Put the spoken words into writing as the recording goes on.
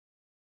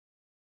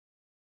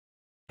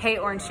Hey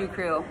Orange Shoe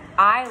Crew,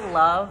 I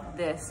love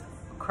this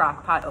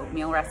Crockpot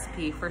oatmeal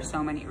recipe for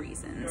so many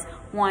reasons.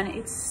 One,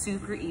 it's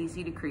super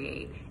easy to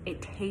create. It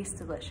tastes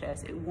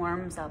delicious. It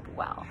warms up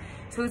well.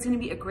 So it's gonna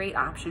be a great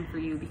option for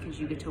you because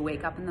you get to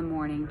wake up in the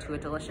morning to a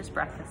delicious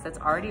breakfast that's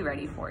already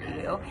ready for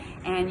you.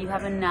 And you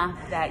have enough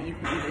that you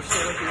can either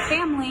share with your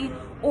family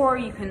or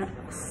you can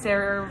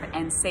serve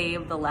and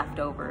save the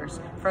leftovers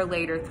for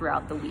later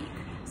throughout the week.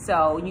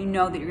 So you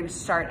know that you're gonna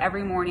start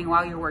every morning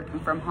while you're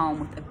working from home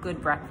with a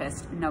good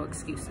breakfast, no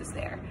excuses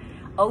there.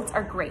 Oats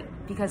are great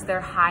because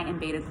they're high in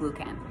beta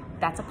glucan.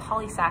 That's a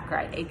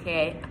polysaccharide,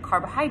 AKA a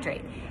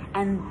carbohydrate.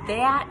 And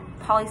that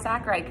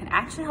polysaccharide can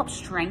actually help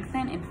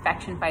strengthen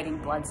infection-fighting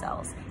blood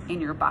cells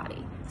in your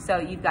body. So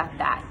you've got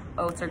that.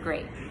 Oats are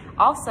great.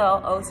 Also,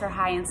 oats are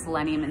high in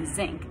selenium and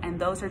zinc, and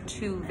those are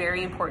two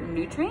very important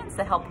nutrients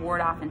that help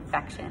ward off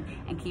infection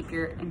and keep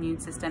your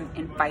immune system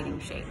in fighting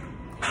shape.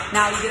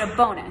 Now you get a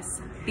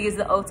bonus because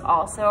the oats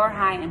also are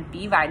high in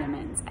B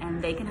vitamins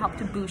and they can help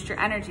to boost your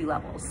energy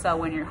levels. So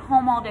when you're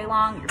home all day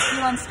long, you're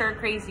feeling stir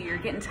crazy, you're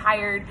getting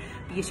tired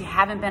because you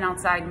haven't been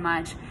outside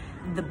much,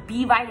 the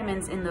B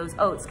vitamins in those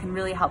oats can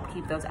really help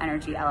keep those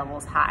energy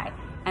levels high.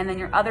 And then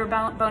your other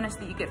bonus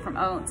that you get from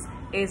oats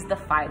is the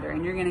fiber,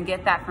 and you're gonna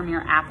get that from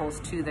your apples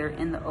too. They're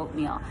in the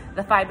oatmeal.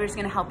 The fiber is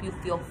gonna help you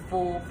feel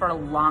full for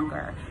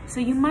longer. So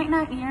you're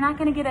not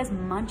gonna get as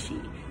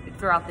munchy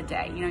throughout the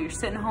day. You know, you're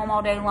sitting home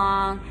all day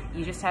long,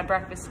 you just had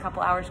breakfast a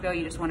couple hours ago,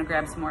 you just wanna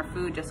grab some more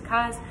food just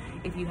cause.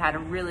 If you had a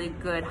really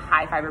good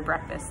high fiber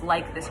breakfast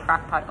like this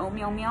Crockpot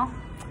oatmeal meal,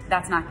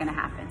 that's not gonna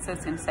happen. So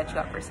it's gonna set you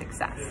up for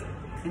success.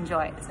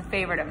 Enjoy, it's a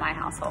favorite at my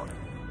household.